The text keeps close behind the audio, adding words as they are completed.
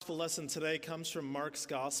gospel lesson today comes from Mark's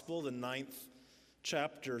gospel, the 9th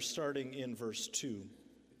chapter, starting in verse 2.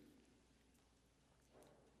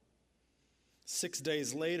 6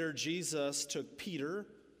 days later, Jesus took Peter,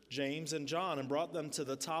 James, and John and brought them to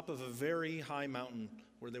the top of a very high mountain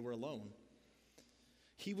where they were alone.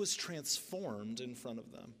 He was transformed in front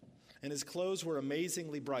of them, and his clothes were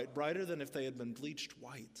amazingly bright, brighter than if they had been bleached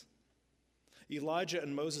white. Elijah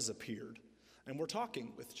and Moses appeared and were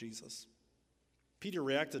talking with Jesus. Peter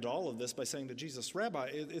reacted to all of this by saying to Jesus, "Rabbi,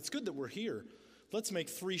 it's good that we're here. Let's make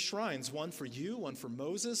 3 shrines, one for you, one for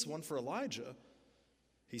Moses, one for Elijah."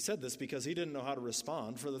 He said this because he didn't know how to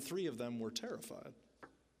respond, for the 3 of them were terrified.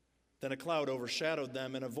 Then a cloud overshadowed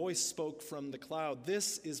them, and a voice spoke from the cloud,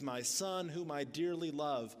 "This is my son whom I dearly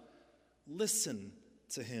love. Listen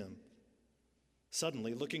to him."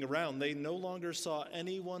 Suddenly, looking around, they no longer saw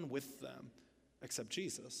anyone with them except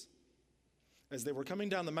Jesus. As they were coming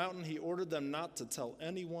down the mountain, he ordered them not to tell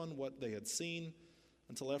anyone what they had seen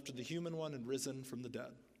until after the human one had risen from the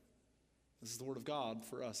dead. This is the word of God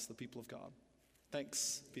for us, the people of God.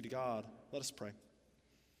 Thanks be to God. Let us pray.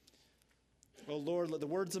 O Lord, let the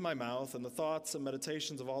words of my mouth and the thoughts and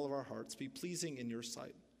meditations of all of our hearts be pleasing in your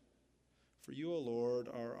sight. For you, O Lord,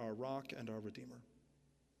 are our rock and our Redeemer.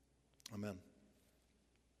 Amen.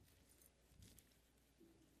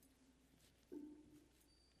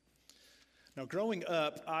 Now, growing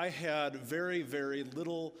up, I had very, very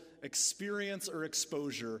little experience or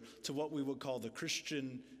exposure to what we would call the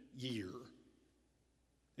Christian year.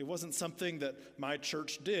 It wasn't something that my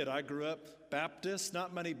church did. I grew up Baptist.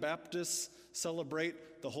 Not many Baptists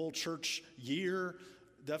celebrate the whole church year.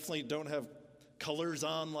 Definitely don't have colors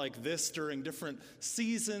on like this during different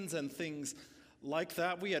seasons and things like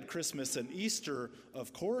that. We had Christmas and Easter,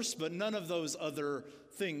 of course, but none of those other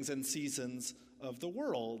things and seasons of the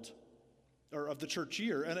world or of the church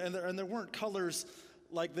year. And there weren't colors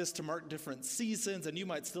like this to mark different seasons, and you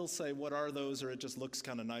might still say, what are those? Or it just looks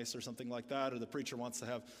kind of nice or something like that, or the preacher wants to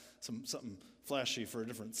have something flashy for a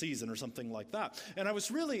different season or something like that. And I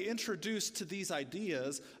was really introduced to these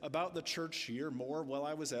ideas about the church year more while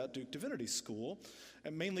I was at Duke Divinity School,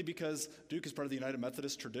 and mainly because Duke is part of the United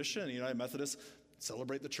Methodist tradition, and the United Methodists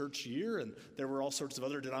celebrate the church year, and there were all sorts of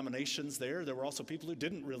other denominations there. There were also people who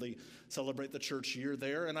didn't really celebrate the church year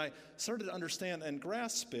there, and I started to understand and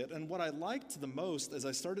grasp it. And what I liked the most as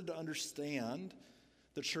I started to understand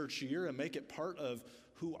the church year and make it part of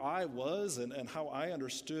who I was and how I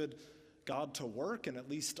understood God to work and at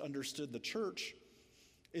least understood the church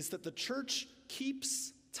is that the church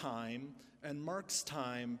keeps time and marks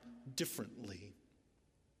time differently.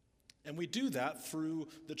 And we do that through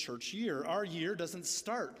the church year. Our year doesn't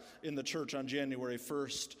start in the church on January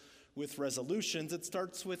 1st with resolutions. It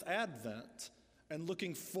starts with Advent and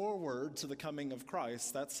looking forward to the coming of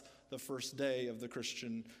Christ. That's the first day of the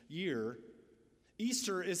Christian year.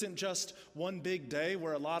 Easter isn't just one big day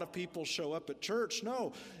where a lot of people show up at church.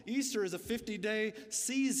 No, Easter is a 50-day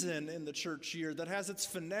season in the church year that has its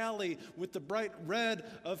finale with the bright red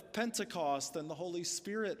of Pentecost and the Holy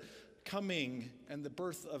Spirit coming and the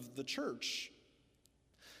birth of the church.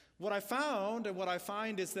 What I found and what I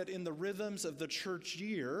find is that in the rhythms of the church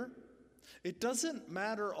year, it doesn't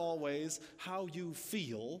matter always how you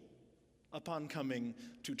feel upon coming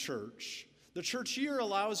to church. The church year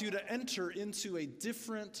allows you to enter into a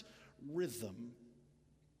different rhythm.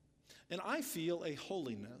 And I feel a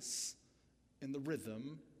holiness in the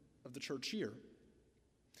rhythm of the church year.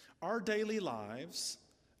 Our daily lives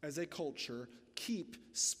as a culture keep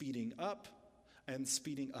speeding up and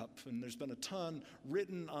speeding up. And there's been a ton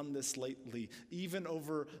written on this lately, even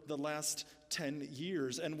over the last 10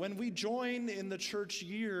 years. And when we join in the church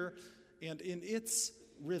year and in its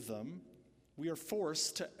rhythm, we are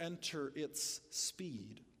forced to enter its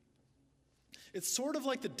speed. It's sort of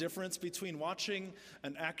like the difference between watching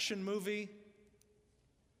an action movie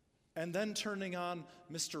and then turning on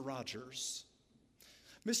Mr. Rogers.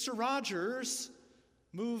 Mr. Rogers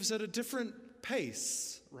moves at a different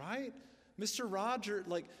pace, right? Mr. Rogers,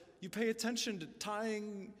 like, you pay attention to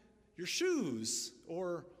tying your shoes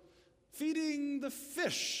or feeding the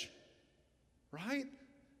fish, right?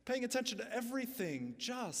 Paying attention to everything,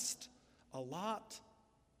 just a lot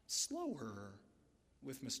slower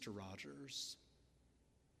with Mr. Rogers.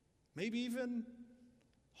 Maybe even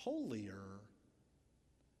holier.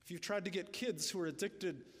 If you've tried to get kids who are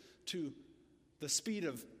addicted to the speed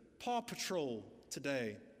of Paw Patrol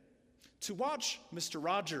today to watch Mr.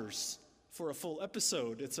 Rogers for a full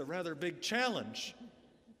episode, it's a rather big challenge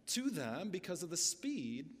to them because of the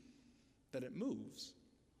speed that it moves.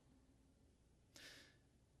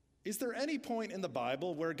 Is there any point in the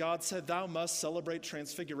Bible where God said, "Thou must celebrate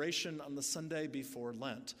Transfiguration on the Sunday before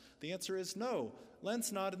Lent"? The answer is no.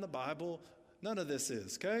 Lent's not in the Bible. None of this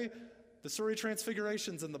is, okay? The story of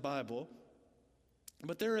Transfiguration's in the Bible.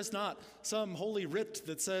 But there is not some holy writ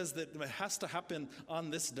that says that it has to happen on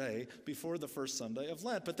this day before the first Sunday of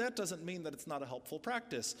Lent. But that doesn't mean that it's not a helpful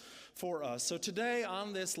practice for us. So today,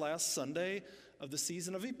 on this last Sunday of the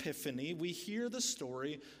season of Epiphany, we hear the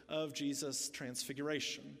story of Jesus'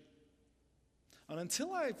 transfiguration. And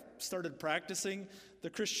until I started practicing the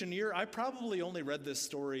Christian year, I probably only read this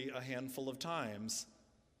story a handful of times.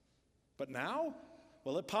 But now,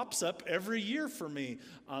 well, it pops up every year for me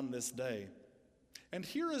on this day. And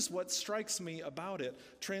here is what strikes me about it.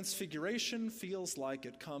 Transfiguration feels like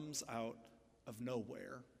it comes out of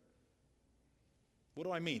nowhere. What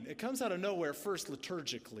do I mean? It comes out of nowhere first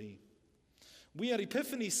liturgically. We had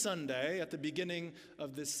Epiphany Sunday at the beginning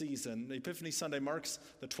of this season. Epiphany Sunday marks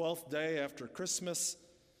the 12th day after Christmas.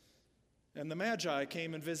 And the Magi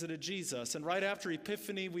came and visited Jesus. And right after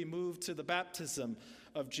Epiphany, we moved to the baptism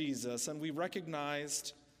of Jesus. And we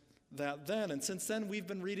recognized that then. And since then, we've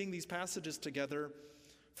been reading these passages together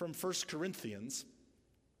from 1 Corinthians.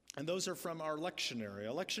 And those are from our lectionary.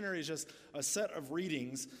 A lectionary is just a set of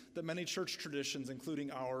readings that many church traditions, including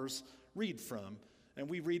ours, read from. And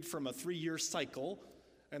we read from a 3-year cycle.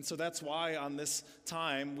 And so that's why on this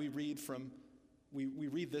time we read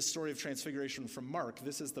this story of Transfiguration from Mark.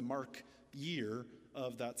 This is the Mark year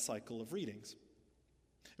of that cycle of readings.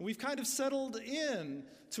 And we've kind of settled in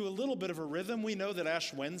to a little bit of a rhythm. We know that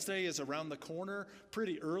Ash Wednesday is around the corner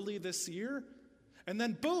pretty early this year. And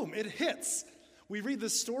then boom, it hits. We read the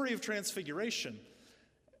story of Transfiguration.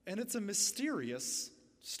 And it's a mysterious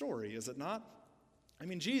story, is it not? I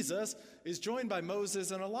mean, Jesus is joined by Moses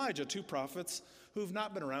and Elijah, 2 prophets who've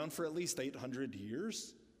not been around for at least 800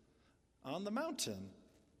 years on the mountain.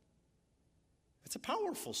 It's a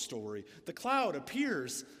powerful story. The cloud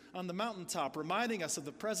appears on the mountaintop, reminding us of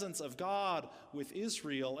the presence of God with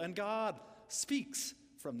Israel, and God speaks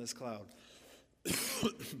from this cloud.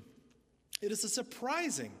 It is a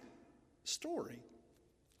surprising story.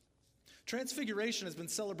 Transfiguration has been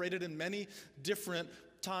celebrated in many different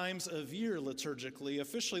times of year liturgically.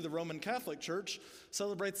 Officially, the Roman Catholic Church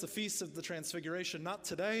celebrates the Feast of the Transfiguration not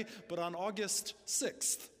today, but on August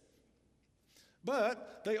 6th.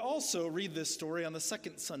 But they also read this story on the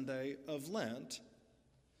second Sunday of Lent.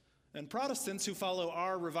 And Protestants who follow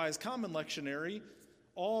our Revised Common Lectionary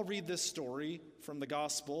all read this story from the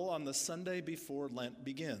Gospel on the Sunday before Lent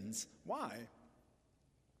begins. Why?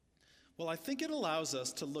 Well, I think it allows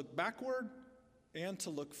us to look backward and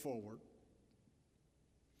to look forward.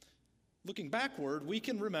 Looking backward, we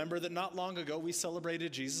can remember that not long ago we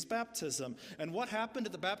celebrated Jesus' baptism. And what happened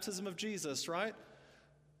at the baptism of Jesus, right?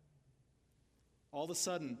 All of a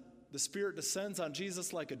sudden, the Spirit descends on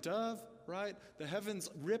Jesus like a dove, right? The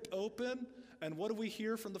heavens rip open, and what do we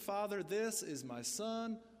hear from the Father? "This is my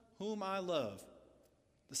Son, whom I love."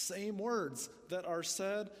 The same words that are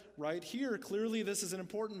said right here. Clearly, this is an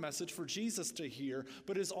important message for Jesus to hear,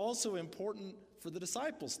 but is also important for the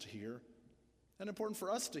disciples to hear, and important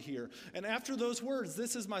for us to hear. And after those words,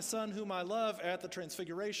 "This is my Son, whom I love," at the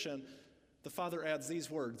Transfiguration, the Father adds these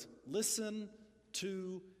words, "Listen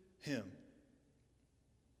to him."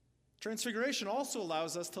 Transfiguration also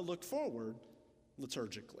allows us to look forward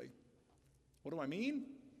liturgically. What do I mean?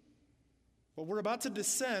 Well, we're about to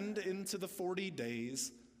descend into the 40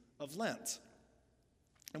 days of Lent.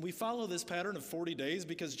 And we follow this pattern of 40 days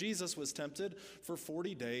because Jesus was tempted for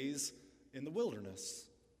 40 days in the wilderness.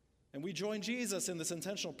 And we join Jesus in this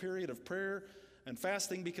intentional period of prayer and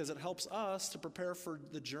fasting because it helps us to prepare for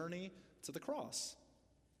the journey to the cross.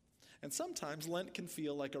 And sometimes Lent can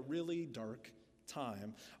feel like a really dark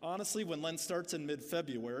time. Honestly, when Lent starts in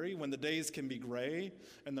mid-February, when the days can be gray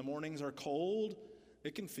and the mornings are cold,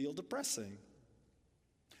 it can feel depressing.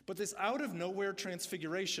 But this out-of-nowhere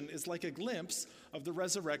transfiguration is like a glimpse of the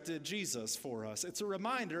resurrected Jesus for us. It's a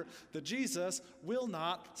reminder that Jesus will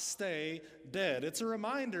not stay dead. It's a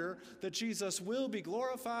reminder that Jesus will be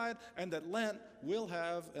glorified and that Lent will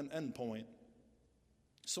have an endpoint.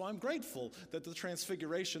 So I'm grateful that the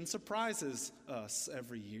transfiguration surprises us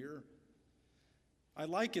every year. I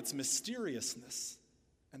like its mysteriousness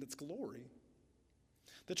and its glory.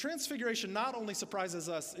 The transfiguration not only surprises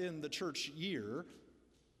us in the church year,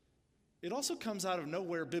 it also comes out of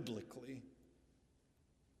nowhere biblically.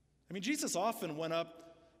 I mean, Jesus often went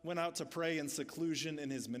out to pray in seclusion in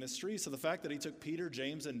his ministry, so the fact that he took Peter,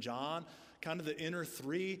 James, and John, kind of the inner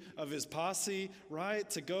three of his posse, right,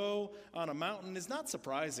 to go on a mountain is not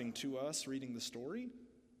surprising to us reading the story.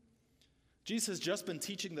 Jesus has just been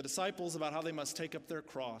teaching the disciples about how they must take up their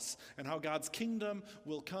cross and how God's kingdom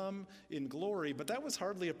will come in glory, but that was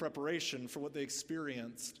hardly a preparation for what they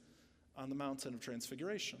experienced on the mountain of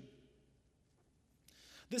transfiguration.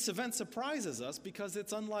 This event surprises us because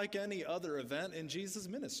it's unlike any other event in Jesus'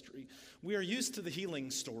 ministry. We are used to the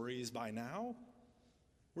healing stories by now.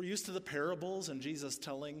 We're used to the parables and Jesus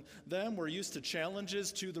telling them. We're used to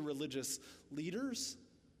challenges to the religious leaders.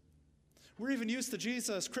 We're even used to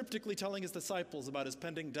Jesus cryptically telling his disciples about his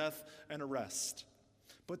pending death and arrest.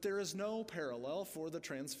 But there is no parallel for the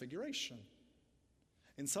transfiguration.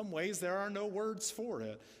 In some ways, there are no words for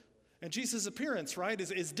it. And Jesus' appearance, right,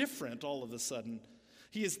 is different all of a sudden.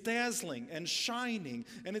 He is dazzling and shining,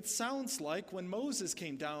 and it sounds like when Moses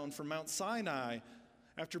came down from Mount Sinai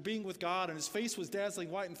after being with God and his face was dazzling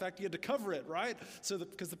white. In fact, he had to cover it, right?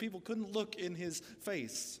 Because the people couldn't look in his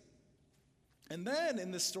face. And then in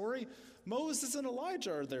this story, Moses and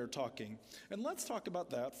Elijah are there talking. And let's talk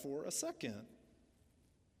about that for a second.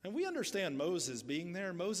 And we understand Moses being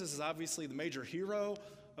there. Moses is obviously the major hero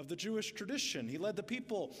of the Jewish tradition. He led the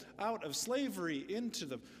people out of slavery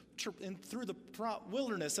through the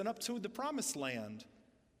wilderness and up to the promised land.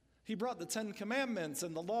 He brought the 10 Commandments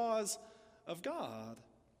and the laws of God.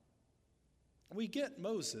 We get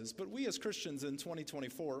Moses, but we as Christians in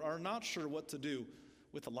 2024 are not sure what to do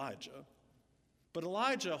with Elijah. But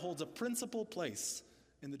Elijah holds a principal place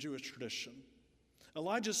in the Jewish tradition.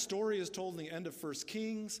 Elijah's story is told in the end of 1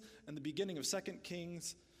 Kings and the beginning of 2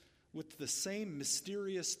 Kings with the same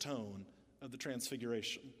mysterious tone of the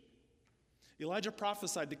Transfiguration. Elijah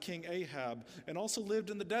prophesied to King Ahab and also lived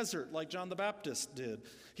in the desert like John the Baptist did.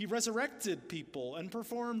 He resurrected people and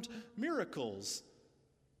performed miracles.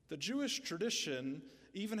 The Jewish tradition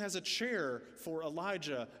even has a chair for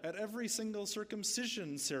Elijah at every single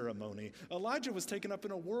circumcision ceremony. Elijah was taken up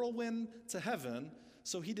in a whirlwind to heaven,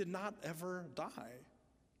 so he did not ever die.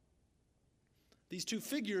 These two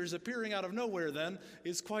figures appearing out of nowhere, then,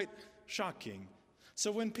 is quite shocking.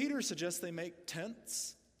 So when Peter suggests they make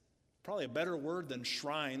tents, probably a better word than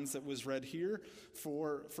shrines that was read here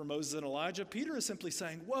for Moses and Elijah, Peter is simply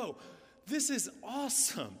saying, whoa, this is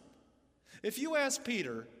awesome. If you ask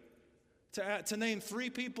Peter to name 3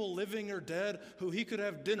 people living or dead who he could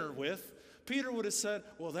have dinner with, Peter would have said,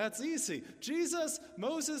 well, that's easy. Jesus,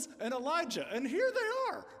 Moses, and Elijah. And here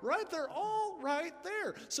they are, right? They're all right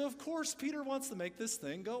there. So, of course, Peter wants to make this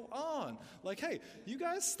thing go on. Like, hey, you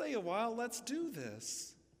guys stay a while. Let's do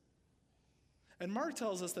this. And Mark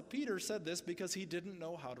tells us that Peter said this because he didn't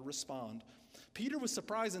know how to respond. Peter was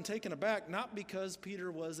surprised and taken aback, not because Peter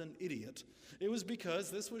was an idiot. It was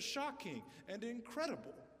because this was shocking and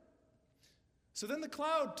incredible. So then the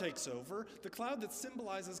cloud takes over, the cloud that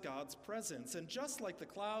symbolizes God's presence. And just like the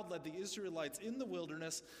cloud led the Israelites in the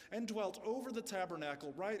wilderness and dwelt over the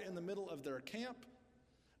tabernacle right in the middle of their camp,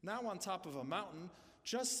 now on top of a mountain,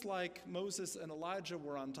 just like Moses and Elijah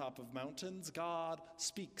were on top of mountains, God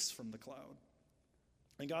speaks from the cloud.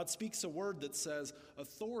 And God speaks a word that says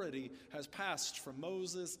authority has passed from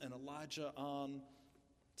Moses and Elijah on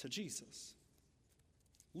to Jesus.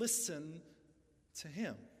 Listen to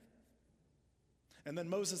him. And then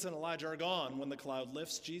Moses and Elijah are gone. When the cloud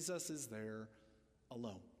lifts, Jesus is there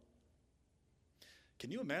alone.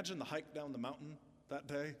 Can you imagine the hike down the mountain that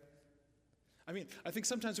day? I mean, I think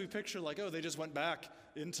sometimes we picture like, oh, they just went back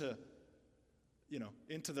into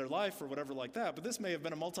their life or whatever like that. But this may have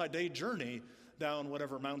been a multi-day journey down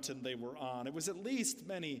whatever mountain they were on. It was at least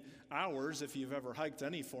many hours if you've ever hiked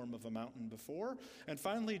any form of a mountain before. And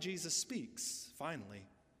finally, Jesus speaks,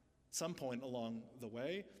 some point along the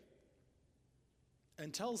way,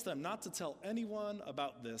 and tells them not to tell anyone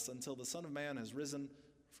about this until the Son of Man has risen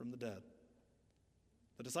from the dead.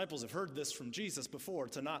 The disciples have heard this from Jesus before,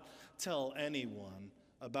 to not tell anyone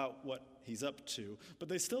about what he's up to, but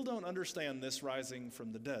they still don't understand this rising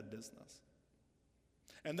from the dead business.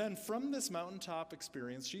 And then from this mountaintop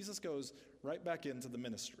experience, Jesus goes right back into the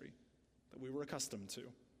ministry that we were accustomed to.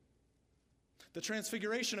 The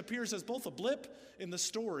Transfiguration appears as both a blip in the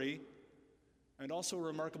story and also a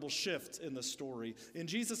remarkable shift in the story. In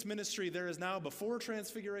Jesus' ministry, there is now before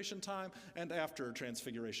Transfiguration time and after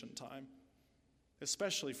Transfiguration time,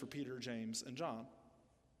 especially for Peter, James, and John.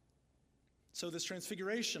 So this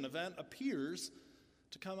Transfiguration event appears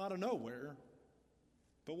to come out of nowhere.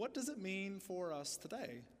 But what does it mean for us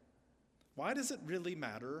today? Why does it really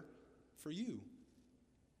matter for you?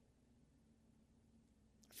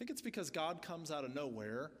 I think it's because God comes out of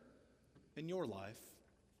nowhere in your life.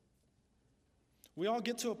 We all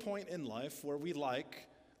get to a point in life where we like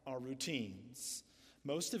our routines.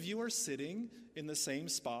 Most of you are sitting in the same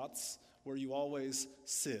spots where you always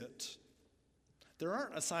sit. There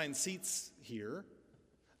aren't assigned seats here.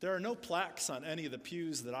 There are no plaques on any of the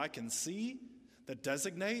pews that I can see that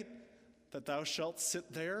designate that thou shalt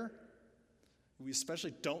sit there. We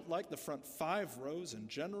especially don't like the front 5 rows in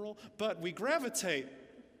general, but we gravitate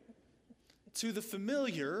to the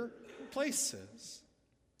familiar places.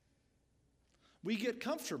 We get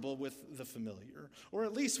comfortable with the familiar, or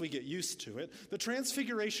at least we get used to it. The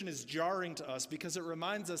Transfiguration is jarring to us because it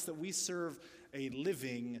reminds us that we serve a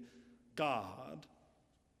living God.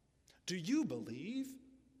 Do you believe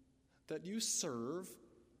that you serve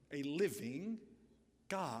a living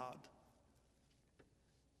God?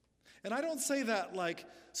 And I don't say that like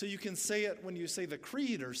so you can say it when you say the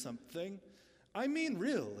creed or something. I mean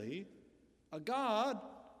really a God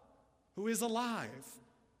who is alive.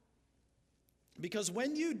 Because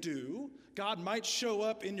when you do, God might show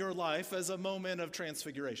up in your life as a moment of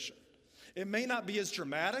transfiguration. It may not be as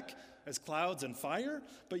dramatic as clouds and fire,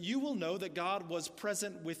 but you will know that God was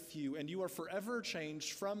present with you, and you are forever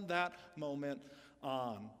changed from that moment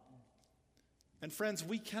on. And friends,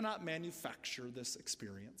 we cannot manufacture this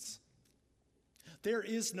experience. There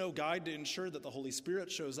is no guide to ensure that the Holy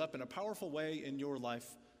Spirit shows up in a powerful way in your life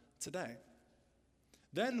today.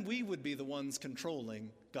 Then we would be the ones controlling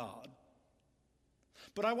God.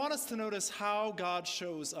 But I want us to notice how God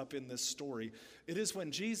shows up in this story. It is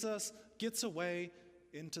when Jesus gets away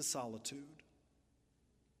into solitude.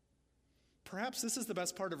 Perhaps this is the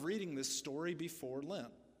best part of reading this story before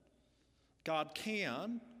Lent. God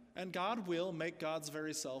can and God will make God's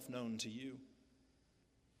very self known to you.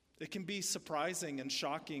 It can be surprising and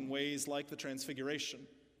shocking ways like the Transfiguration.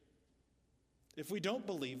 If we don't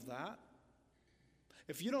believe that,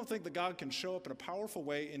 if you don't think that God can show up in a powerful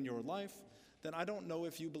way in your life, then I don't know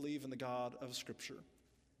if you believe in the God of Scripture.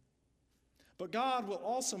 But God will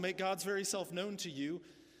also make God's very self known to you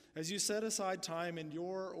as you set aside time in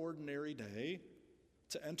your ordinary day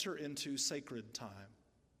to enter into sacred time,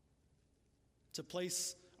 to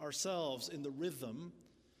place ourselves in the rhythm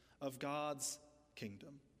of God's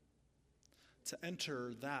kingdom, to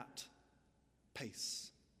enter that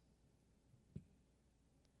pace.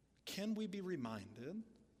 Can we be reminded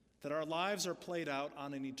that our lives are played out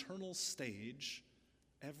on an eternal stage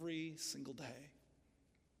every single day?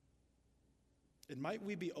 And might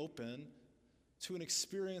we be open to an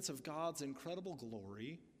experience of God's incredible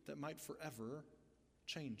glory that might forever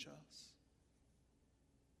change us?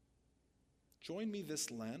 Join me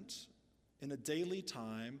this Lent in a daily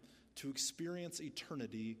time to experience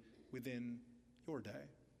eternity within your day.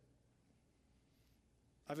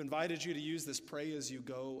 I've invited you to use this Pray As You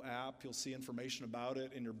Go app. You'll see information about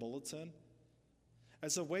it in your bulletin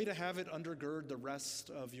as a way to have it undergird the rest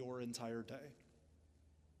of your entire day.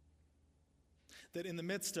 That in the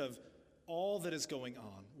midst of all that is going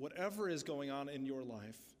on, whatever is going on in your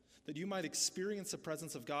life, that you might experience the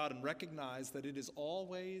presence of God and recognize that it is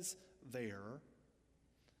always there,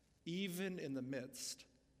 even in the midst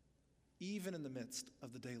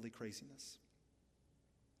of the daily craziness,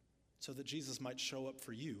 so that Jesus might show up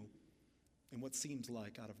for you in what seems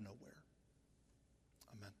like out of nowhere.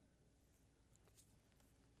 Amen.